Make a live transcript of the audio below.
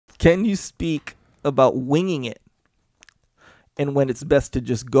Can you speak about winging it and when it's best to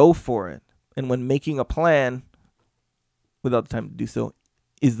just go for it, and when making a plan without the time to do so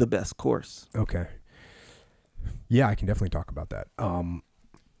is the best course? Okay. Yeah, I can definitely talk about that.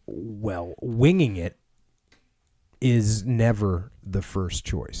 Well, winging it is never the first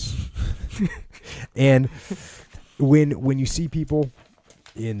choice. And when you see people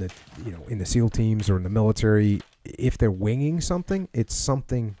in the SEAL teams or in the military, if they're winging something, it's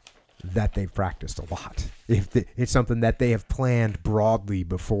something that they've practiced a lot. It's something that they have planned broadly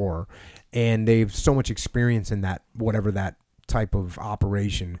before, and they've so much experience in that, whatever that type of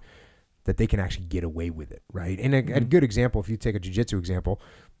operation, that they can actually get away with it, right? And a good example, if you take a jiu-jitsu example,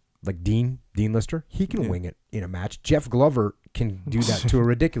 like Dean Lister, he can wing it in a match. Jeff Glover can do that to a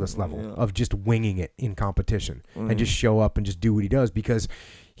ridiculous level of just winging it in competition and just show up and just do what he does, because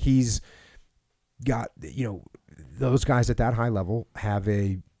he's got, those guys at that high level have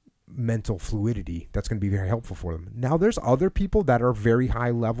a mental fluidity that's going to be very helpful for them. Now, there's other people that are very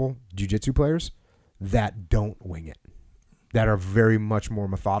high level jiu-jitsu players that don't wing it, that are very much more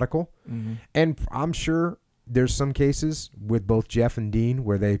methodical. And I'm sure there's some cases with both Jeff and Dean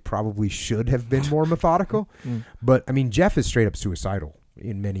where they probably should have been more methodical. But I mean, Jeff is straight up suicidal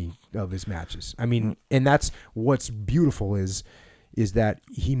in many of his matches. I mean, and that's what's beautiful is that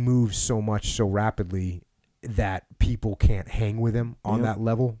he moves so much so rapidly that people can't hang with him on that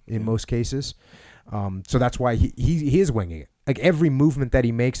level in most cases. So that's why he is winging it. Like, every movement that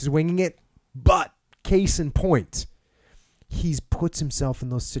he makes is winging it. But case in point, he puts himself in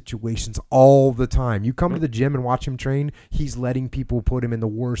those situations all the time. You come to the gym and watch him train, he's letting people put him in the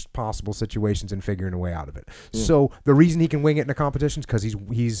worst possible situations and figuring a way out of it. So the reason he can wing it in a competition is because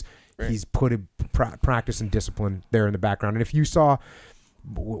he's put a practice and discipline there in the background. And if you saw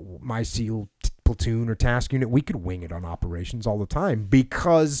my SEAL platoon or task unit, we could wing it on operations all the time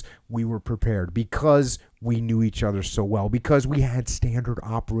because we were prepared, because we knew each other so well, because we had standard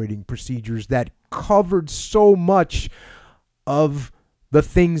operating procedures that covered so much of the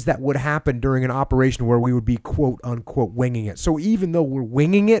things that would happen during an operation where we would be quote unquote winging it. So even though we're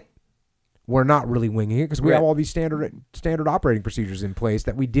winging it, we're not really winging it, because we have all these standard operating procedures in place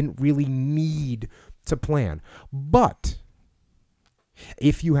that we didn't really need to plan. But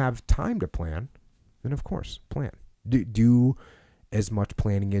if you have time to plan, then of course plan. Do as much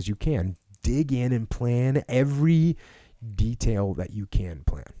planning as you can. Dig in and plan every detail that you can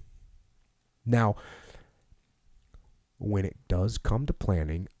plan. Now, when it does come to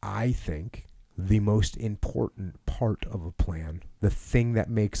planning, I think the most important part of a plan, the thing that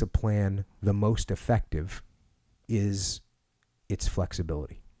makes a plan the most effective, is its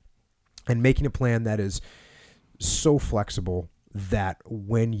flexibility. And making a plan that is so flexible that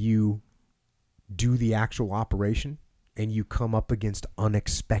when you do the actual operation and you come up against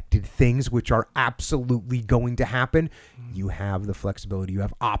unexpected things, which are absolutely going to happen, you have the flexibility, you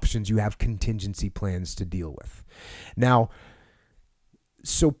have options, you have contingency plans to deal with. Now,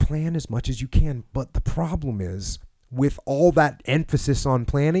 so plan as much as you can, but the problem is, with all that emphasis on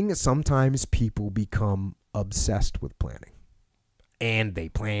planning, sometimes people become obsessed with planning. And they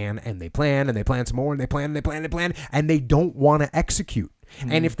plan, and they plan, and they plan some more, and they plan, and they plan, and they plan, and they don't want to execute.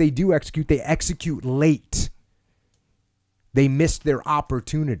 And if they do execute, they execute late. They missed their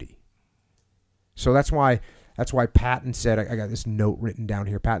opportunity. So that's why Patton said, I got this note written down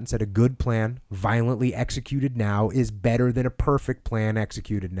here. Patton said, a good plan violently executed now is better than a perfect plan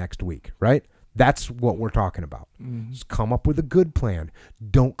executed next week, right? That's what we're talking about. Just come up with a good plan.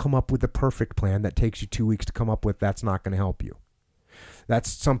 Don't come up with a perfect plan that takes you 2 weeks to come up with. That's not going to help you. That's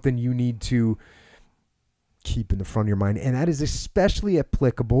something you need to keep in the front of your mind. And that is especially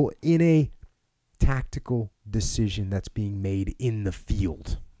applicable in a tactical decision that's being made in the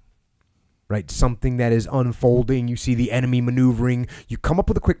field, right? Something that is unfolding. You see the enemy maneuvering. You come up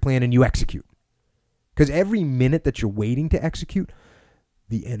with a quick plan and you execute. Because every minute that you're waiting to execute,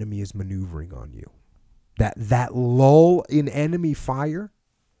 the enemy is maneuvering on you. That lull in enemy fire,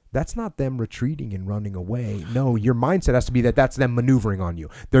 that's not them retreating and running away. No, your mindset has to be that that's them maneuvering on you.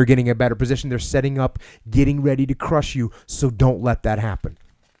 They're getting a better position. They're setting up, getting ready to crush you. So don't let that happen.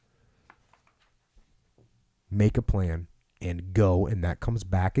 Make a plan and go. And that comes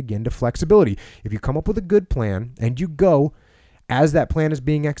back again to flexibility. If you come up with a good plan and you go, as that plan is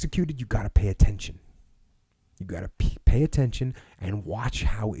being executed, you got to pay attention. You got to pay attention and watch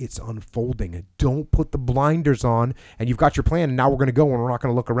how it's unfolding. And don't put the blinders on and you've got your plan and now we're going to go and we're not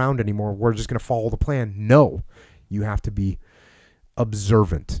going to look around anymore. We're just going to follow the plan. No, you have to be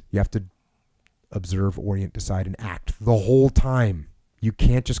observant. You have to observe, orient, decide, and act the whole time. You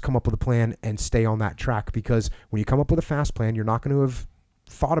can't just come up with a plan and stay on that track, because when you come up with a fast plan, you're not going to have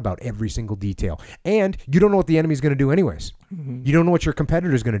thought about every single detail. And you don't know what the enemy's going to do anyways. Mm-hmm. You don't know what your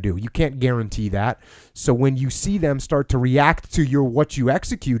competitor's going to do. You can't guarantee that. So when you see them start to react to what you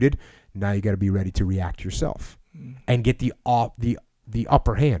executed, now you got to be ready to react yourself and get the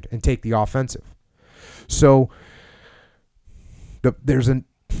upper hand and take the offensive. So there's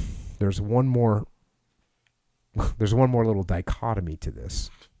one more little dichotomy to this.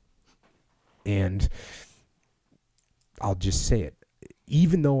 And I'll just say it.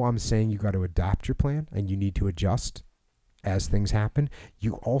 Even though I'm saying you got to adapt your plan and you need to adjust as things happen,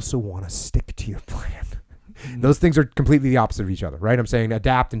 you also want to stick to your plan. Those things are completely the opposite of each other, right? I'm saying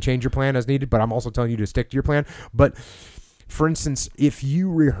adapt and change your plan as needed, but I'm also telling you to stick to your plan. But for instance, if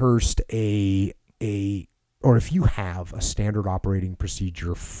you rehearsed or if you have a standard operating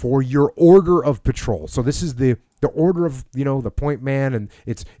procedure for your order of patrol, so this is the order of, the point man, and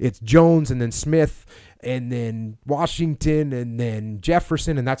it's Jones and then Smith and then Washington and then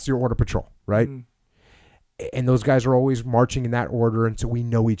Jefferson, and that's your order of patrol, right? Mm. And those guys are always marching in that order, and so we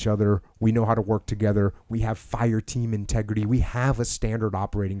know each other. We know how to work together. We have fire team integrity. We have a standard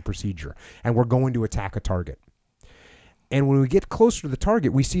operating procedure, and we're going to attack a target. And when we get closer to the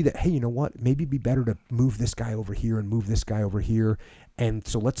target, we see that, hey, you know what? Maybe it'd be better to move this guy over here and move this guy over here. And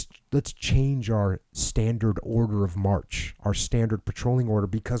so let's change our standard order of march, our standard patrolling order,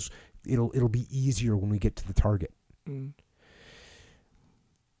 because it'll be easier when we get to the target. Mm.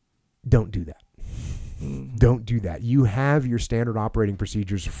 Don't do that. Don't do that. You have your standard operating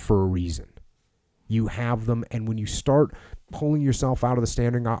procedures for a reason. You have them, and when you start pulling yourself out of the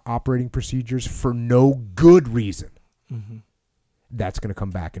standard operating procedures for no good reason, that's going to come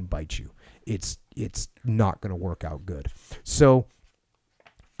back and bite you. It's not going to work out good. So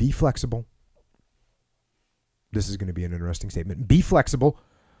be flexible. This is going to be an interesting statement. Be flexible,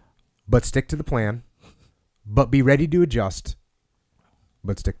 but stick to the plan. But be ready to adjust,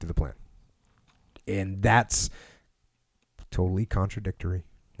 but stick to the plan. And that's totally contradictory.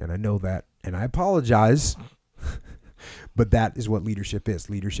 And I know that. And I apologize. But that is what leadership is.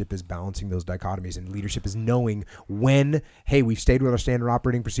 Leadership is balancing those dichotomies. And leadership is knowing when, hey, we've stayed with our standard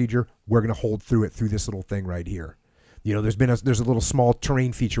operating procedure. We're going to hold through it through this little thing right here. There's a little small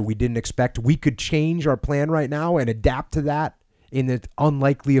terrain feature we didn't expect. We could change our plan right now and adapt to that in the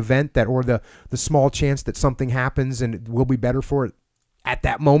unlikely event that, or the small chance that something happens and we'll be better for it at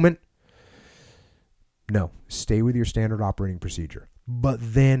that moment. No, stay with your standard operating procedure. But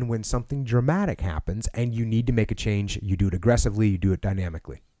then when something dramatic happens and you need to make a change, you do it aggressively, you do it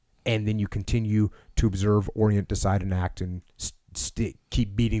dynamically. And then you continue to observe, orient, decide, and act, and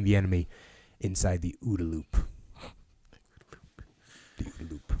keep beating the enemy inside the OODA loop. The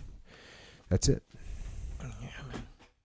OODA loop. That's it.